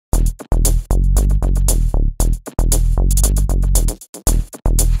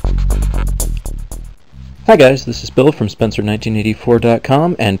Hi guys, this is Bill from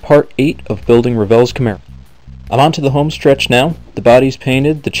Spencer1984.com and part 8 of building Revell's Camaro. I'm on to the home stretch now. The body's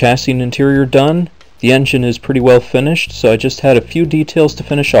painted, the chassis and interior done, the engine is pretty well finished, so I just had a few details to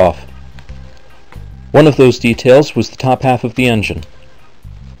finish off. One of those details was the top half of the engine.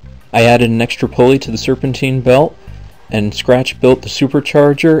 I added an extra pulley to the serpentine belt and scratch built the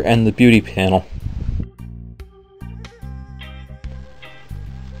supercharger and the beauty panel.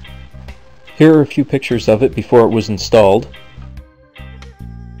 Here are a few pictures of it before it was installed,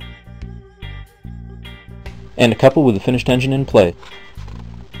 and a couple with the finished engine in play.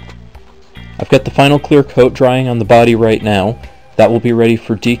 I've got the final clear coat drying on the body right now. That will be ready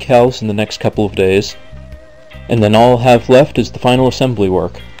for decals in the next couple of days, and then all I'll have left is the final assembly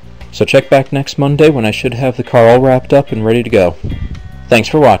work. So check back next Monday when I should have the car all wrapped up and ready to go. Thanks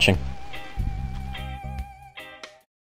for watching.